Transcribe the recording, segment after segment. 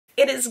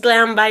it is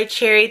Glam by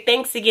Cherry.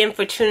 Thanks again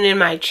for tuning in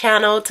my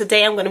channel.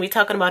 Today I'm going to be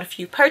talking about a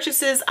few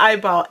purchases I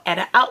bought at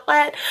an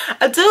outlet.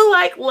 I do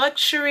like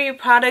luxury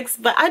products,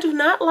 but I do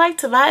not like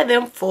to buy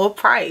them full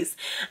price.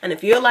 And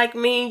if you're like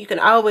me, you can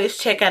always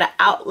check out an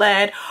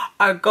outlet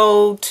or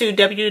go to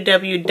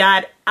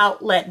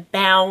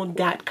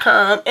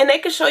www.outletbound.com and they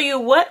can show you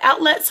what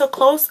outlets are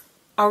close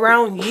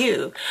around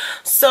you.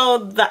 So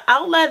the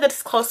outlet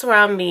that's close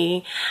around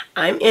me,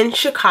 I'm in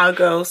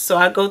Chicago, so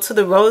I go to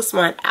the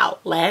Rosemont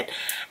outlet,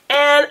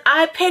 and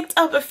I picked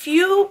up a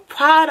few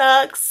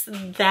products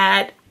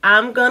that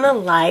I'm gonna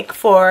like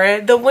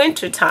for the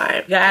winter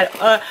time. Got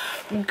a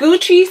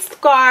Gucci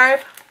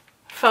scarf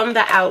from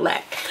the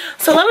outlet.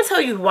 So let me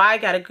tell you why I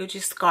got a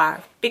Gucci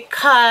scarf.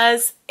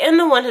 Because in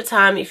the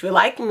wintertime, if you're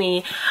like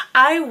me,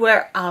 I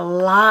wear a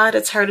lot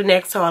of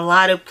turtlenecks or a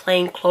lot of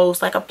plain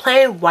clothes, like a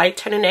plain white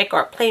turtleneck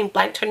or a plain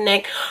black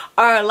turtleneck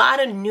or a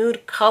lot of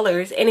nude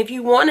colors. And if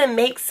you want to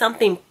make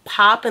something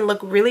pop and look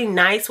really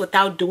nice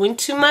without doing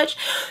too much,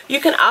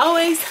 you can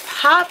always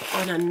pop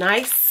on a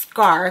nice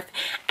scarf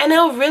and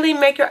it'll really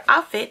make your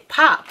outfit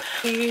pop.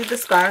 Here's the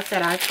scarf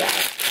that I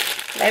got.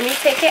 Let me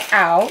take it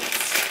out.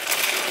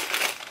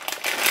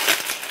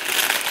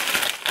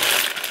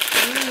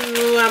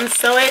 Ooh, I'm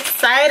so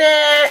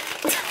excited.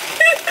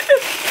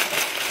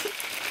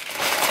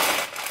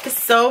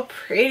 It's so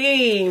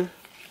pretty.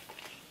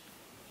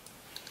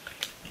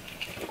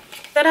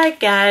 That I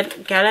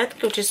got at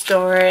the Gucci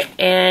store,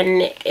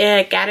 and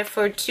I got it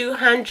for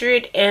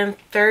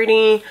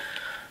 $239.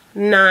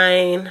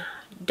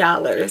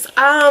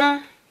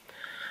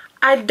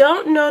 I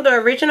don't know the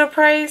original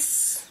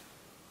price.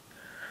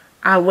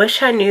 I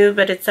wish I knew,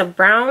 but it's a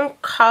brown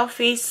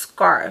coffee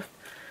scarf.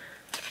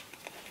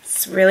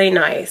 It's really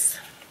nice.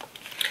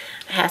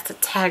 It has the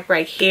tag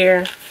right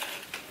here.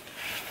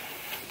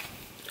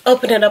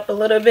 Open it up a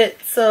little bit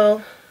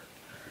so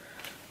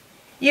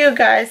you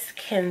guys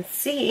can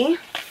see.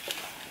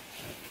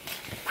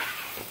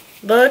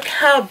 Look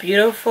how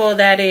beautiful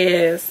that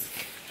is.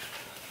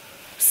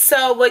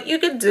 So what you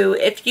could do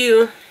if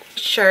you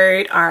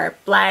shirt or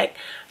black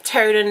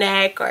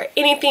turtleneck or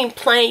anything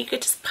plain, you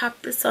could just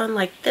pop this on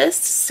like this.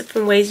 There's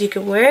different ways you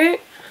can wear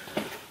it.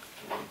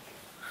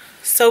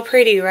 So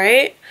pretty,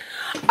 right?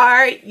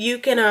 Or you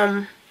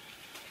can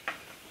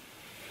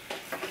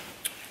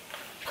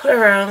put it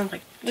around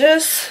like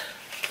this.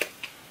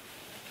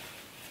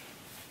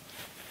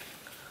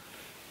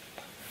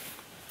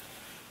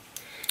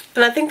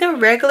 And I think the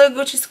regular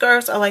Gucci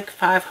scarves are like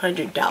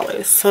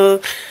 $500.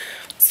 So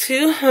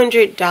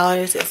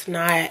 $200 is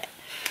not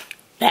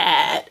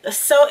bad.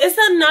 So it's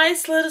a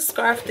nice little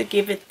scarf to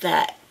give it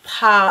that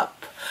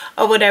pop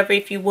or whatever.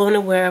 If you want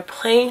to wear a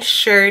plain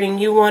shirt and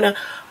you want to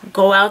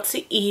go out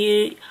to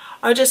eat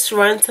or just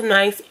run some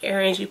nice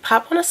errands, you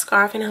pop on a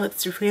scarf and it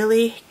looks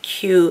really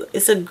cute.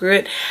 It's a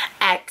good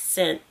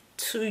accent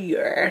to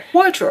your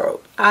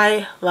wardrobe.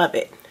 I love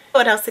it.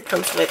 What else it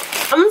comes with?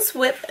 It comes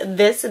with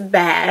this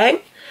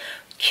bag.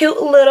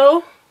 Cute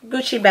little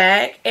Gucci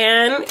bag.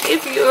 And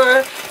if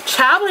you're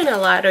traveling a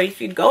lot or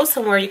if you go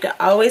somewhere, you can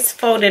always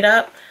fold it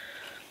up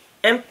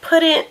and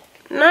put it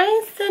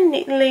nice and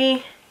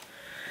neatly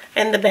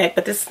in the bag.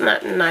 But this is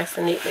not nice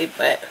and neatly,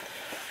 but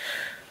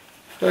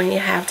when you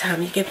have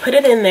time, you can put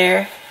it in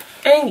there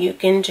and you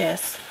can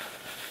just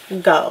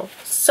go.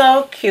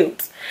 So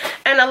cute.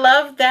 And I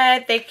love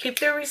that they keep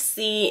the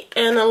receipt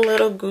in a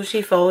little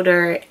Gucci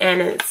folder,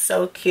 and it's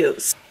so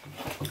cute.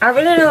 I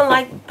really don't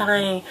like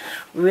buying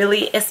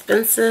really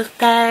expensive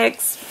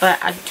bags,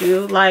 but I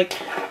do like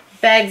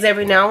bags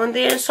every now and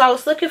then. So I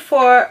was looking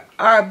for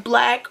a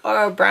black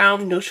or a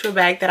brown neutral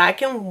bag that I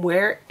can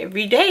wear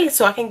every day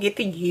so I can get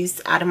the use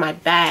out of my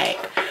bag.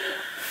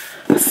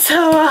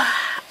 So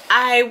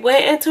I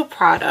went into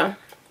Prada.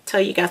 Tell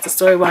you guys the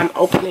story while I'm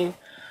opening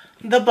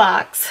the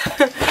box.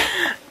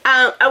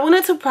 I went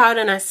into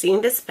Prada and I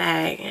seen this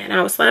bag and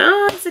I was like,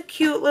 oh, it's a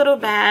cute little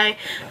bag.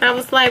 And I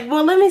was like,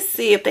 well, let me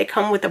see if they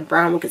come with a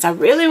brown one because I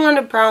really want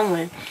a brown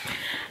one.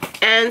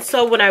 And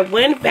so when I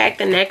went back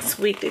the next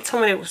week, they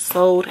told me they were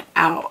sold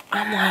out.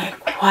 I'm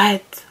like,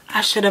 what?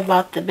 I should have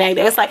bought the bag.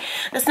 It's like,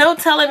 there's no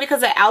telling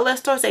because at outlet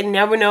stores, they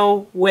never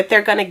know what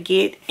they're going to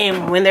get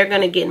and when they're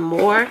going to get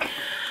more.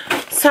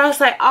 So I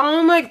was like,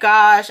 oh my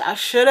gosh, I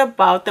should have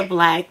bought the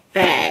black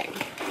bag.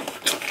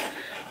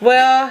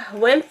 Well,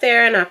 went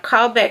there and I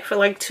called back for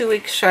like 2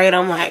 weeks straight.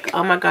 I'm like,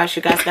 oh my gosh,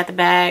 you guys got the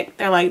bag?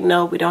 They're like,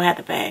 no, we don't have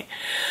the bag.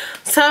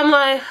 So I'm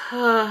like,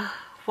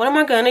 what am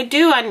I going to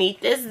do? I need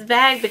this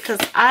bag because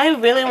I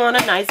really want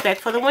a nice bag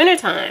for the winter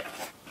time.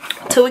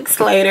 2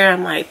 weeks later,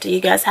 I'm like, do you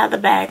guys have the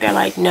bag? They're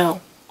like,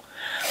 no.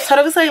 So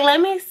I was like,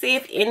 let me see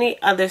if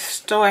any other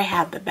store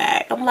have the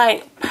bag. I'm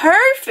like,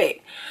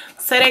 perfect.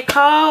 So they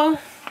called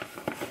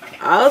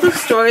all the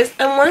stores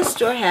and one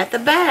store had the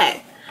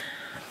bag.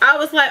 I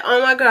was like,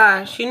 oh my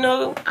gosh, you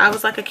know, I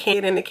was like a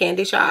kid in a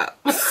candy shop.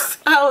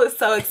 I was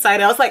so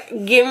excited. I was like,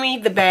 give me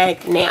the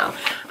bag now.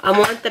 I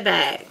want the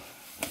bag.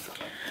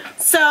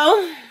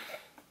 So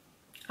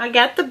I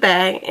got the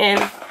bag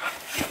and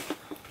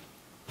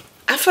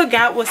I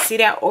forgot what seat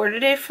I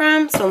ordered it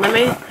from. So let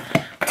me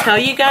tell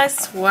you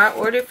guys where I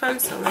ordered from,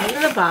 so let me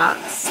in the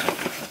box.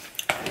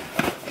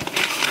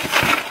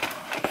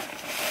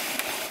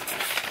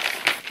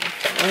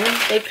 Okay,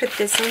 they put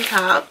this on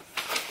top.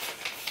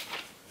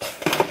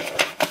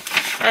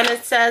 And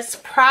it says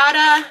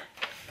Prada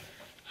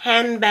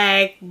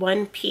handbag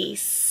one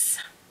piece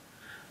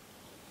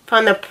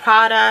from the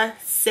Prada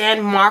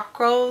San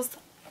Marcos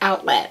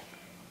outlet.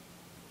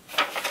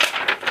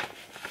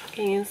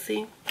 Can you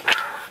see?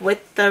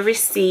 With the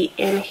receipt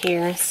in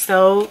here.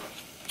 So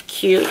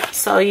cute.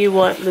 So you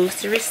won't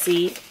lose the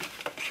receipt.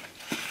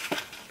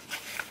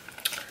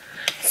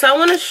 So I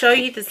want to show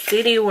you the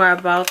city where I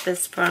bought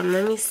this from.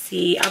 Let me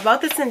see. I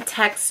bought this in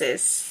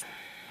Texas.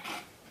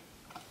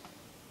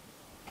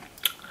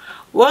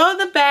 Well,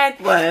 the bag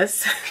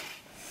was.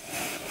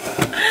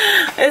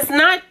 It's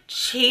not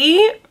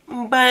cheap,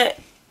 but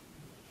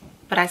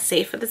I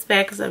saved for this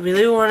bag because I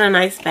really want a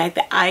nice bag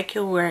that I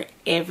can wear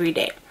every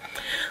day.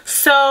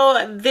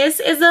 So this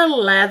is a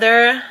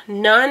leather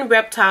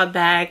non-reptile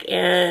bag,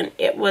 and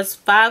it was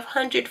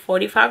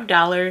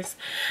 $545,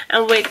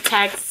 and with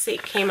tax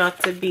it came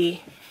out to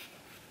be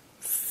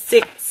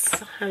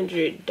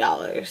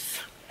 $600.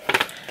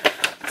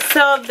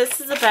 So this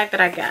is the bag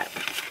that I got.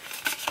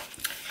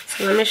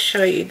 So let me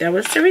show you. There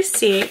was the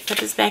receipt. Put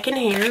this back in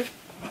here.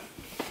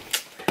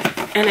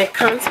 And it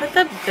comes with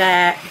a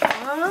bag.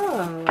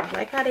 Oh, I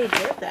like how they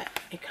did that.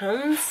 It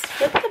comes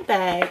with the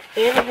bag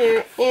in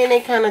here, and they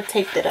kind of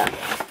taped it up.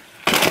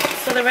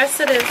 So the rest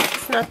of this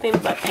is nothing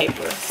but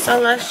paper. So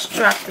let's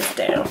drop this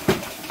down.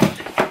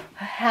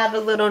 I have a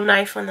little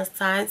knife on the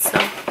side, so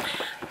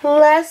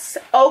let's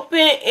open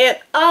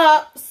it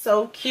up.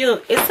 So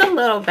cute. It's a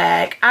little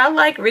bag. I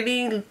like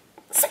really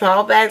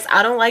small bags.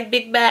 I don't like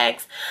big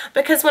bags,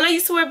 because when I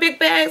used to wear big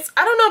bags,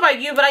 I don't know about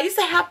you, but I used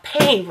to have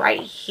pain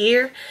right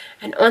here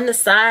and on the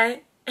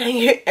side.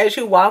 And as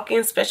you walk in,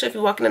 especially if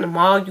you're walking in the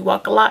mall, you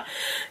walk a lot,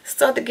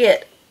 start to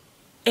get,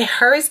 it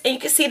hurts, and you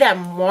can see that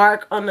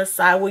mark on the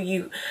side where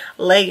you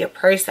lay your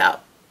purse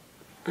out.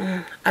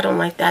 I don't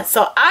like that.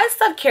 So I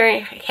stopped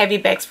carrying heavy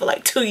bags for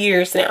like 2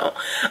 years now.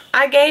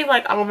 I gave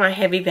like all my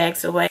heavy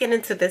bags away. Get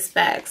into this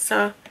bag.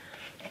 So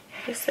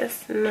this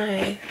is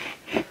nice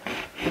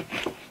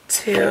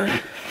too,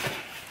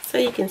 so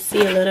you can see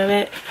a little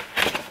bit.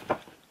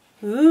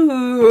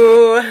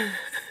 Ooh.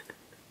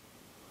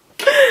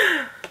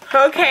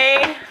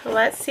 Okay,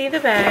 let's see the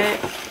bag.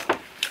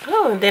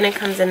 Oh, and then it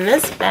comes in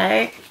this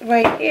bag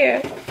right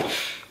here,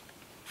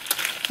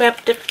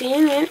 wrapped up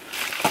in it.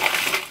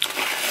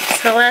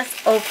 So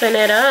let's open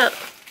it up.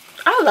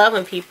 I love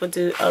when people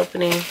do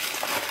opening.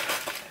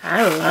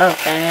 I love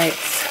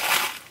bags.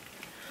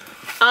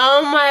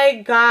 Oh my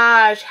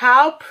gosh,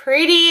 how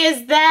pretty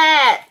is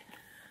that?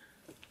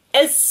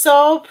 It's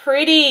so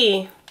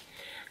pretty.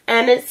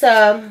 And it's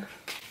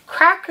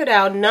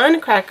crocodile,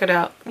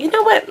 non-crocodile. You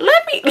know what?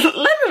 Let me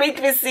read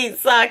the receipt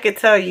so I can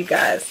tell you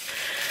guys.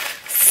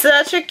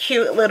 Such a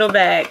cute little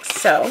bag.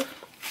 So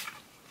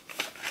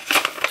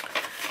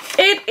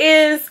it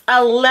is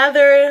a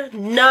leather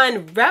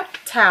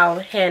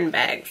non-reptile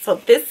handbag. So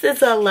this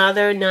is a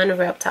leather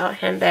non-reptile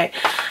handbag.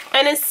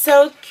 And it's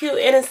so cute,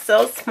 and it's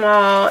so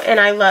small, and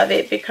I love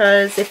it,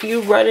 because if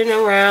you're running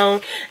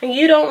around and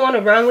you don't want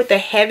to run with a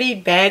heavy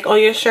bag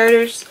on your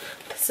shoulders,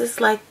 this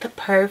is like the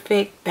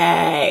perfect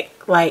bag.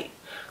 Like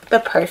the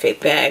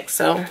perfect bag.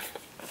 So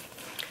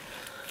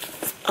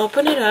let's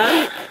open it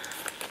up.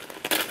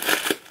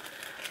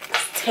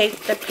 Let's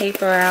take the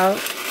paper out.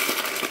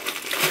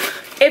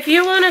 If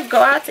you want to go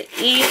out to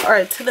eat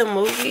or to the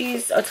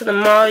movies or to the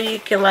mall, you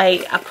can,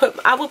 like,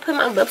 I would put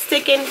my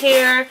lipstick in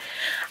here.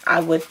 I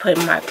would put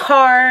my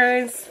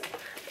cards,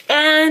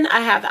 and I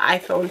have the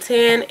iPhone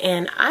 10,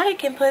 and I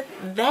can put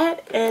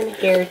that in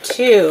here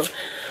too.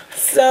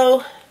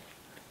 So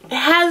it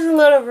has a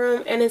little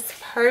room, and it's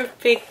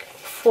perfect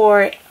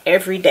for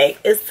every day.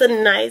 It's a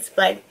nice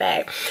black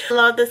bag. I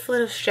love this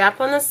little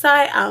strap on the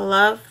side. I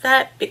love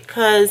that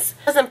because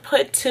it doesn't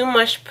put too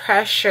much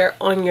pressure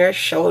on your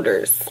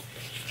shoulders.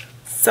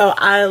 So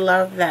I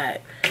love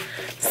that.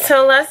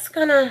 So I'm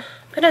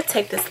gonna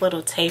take this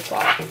little tape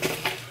off.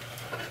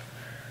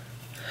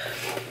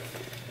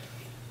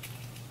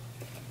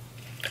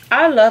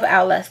 I love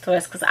outlet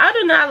stores because I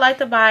do not like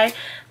to buy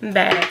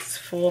bags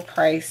full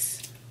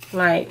price.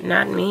 Like,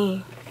 not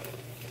me.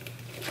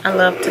 I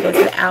love to go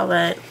to the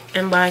outlet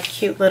and buy a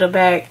cute little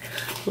bag.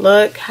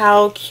 Look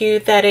how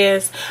cute that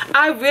is.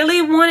 I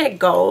really wanted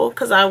gold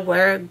because I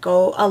wear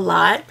gold a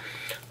lot,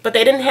 but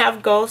they didn't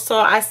have gold, so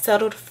I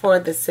settled for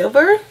the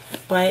silver.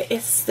 But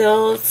it's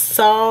still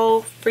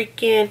so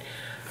freaking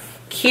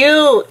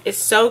cute. It's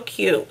so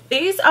cute.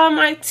 These are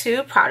my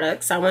two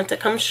products. I want to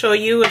come show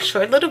you a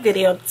short little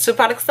video. Two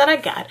products that I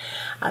got.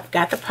 I've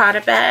got the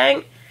Prada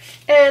bag,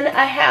 and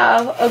I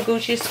have a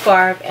Gucci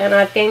scarf, and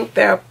I think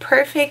they're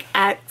perfect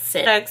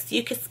accents.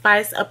 You can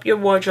spice up your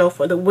wardrobe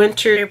for the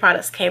winter. Your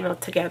products came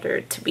out together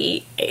to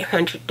be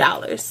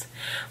 $800.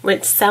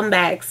 With some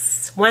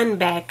bags, one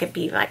bag could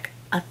be like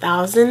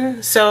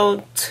 $1,000.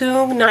 So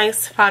two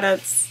nice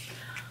products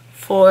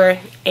for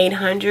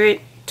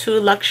 $800. Two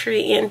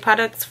luxury end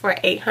products for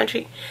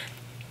 $800.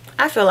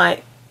 I feel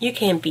like you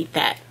can't beat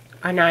that,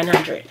 or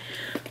 $900.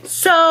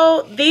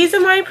 So these are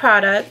my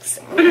products.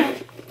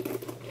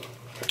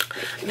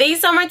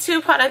 These are my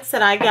 2 products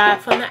that I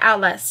got from the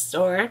outlet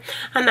store.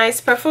 A nice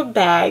purple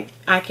bag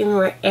I can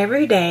wear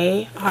every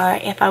day, or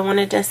if I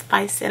wanted to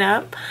spice it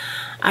up,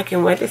 I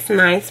can wear this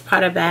nice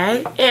Prada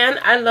bag. And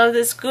I love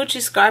this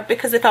Gucci scarf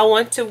because if I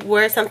want to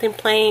wear something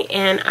plain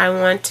and I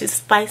want to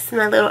spice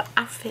my little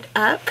outfit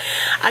up,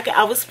 I can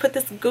always put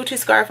this Gucci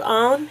scarf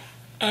on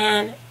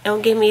and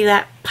it'll give me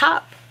that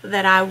pop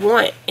that I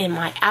want in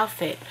my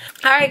outfit.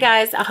 Alright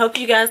guys, I hope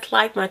you guys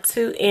like my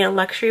 2M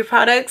luxury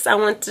products. I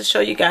want to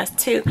show you guys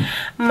too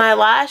my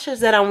lashes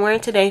that I'm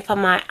wearing today for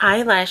my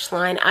eyelash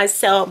line. I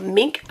sell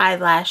mink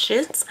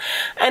eyelashes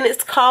and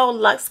it's called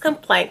Luxe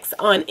Complex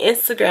on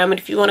Instagram, and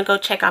if you want to go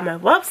check out my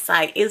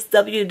website, it's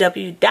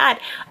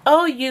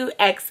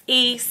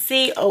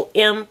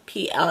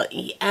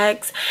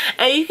www.luxcomplex,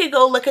 and you can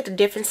go look at the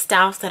different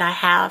styles that I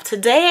have.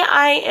 Today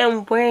I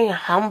am wearing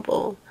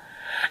Humble.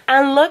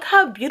 And look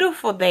how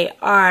beautiful they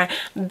are.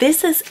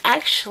 This is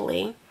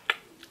actually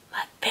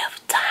my 5th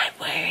time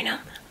wearing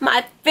them.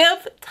 My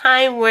 5th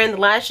time wearing the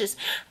lashes.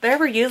 They're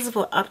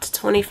reusable up to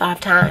 25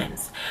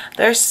 times.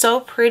 They're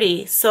so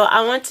pretty. So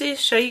I want to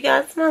show you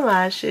guys my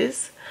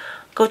lashes.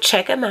 Go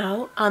check them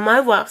out on my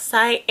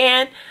website.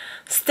 And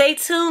stay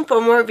tuned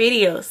for more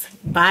videos.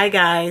 Bye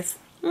guys.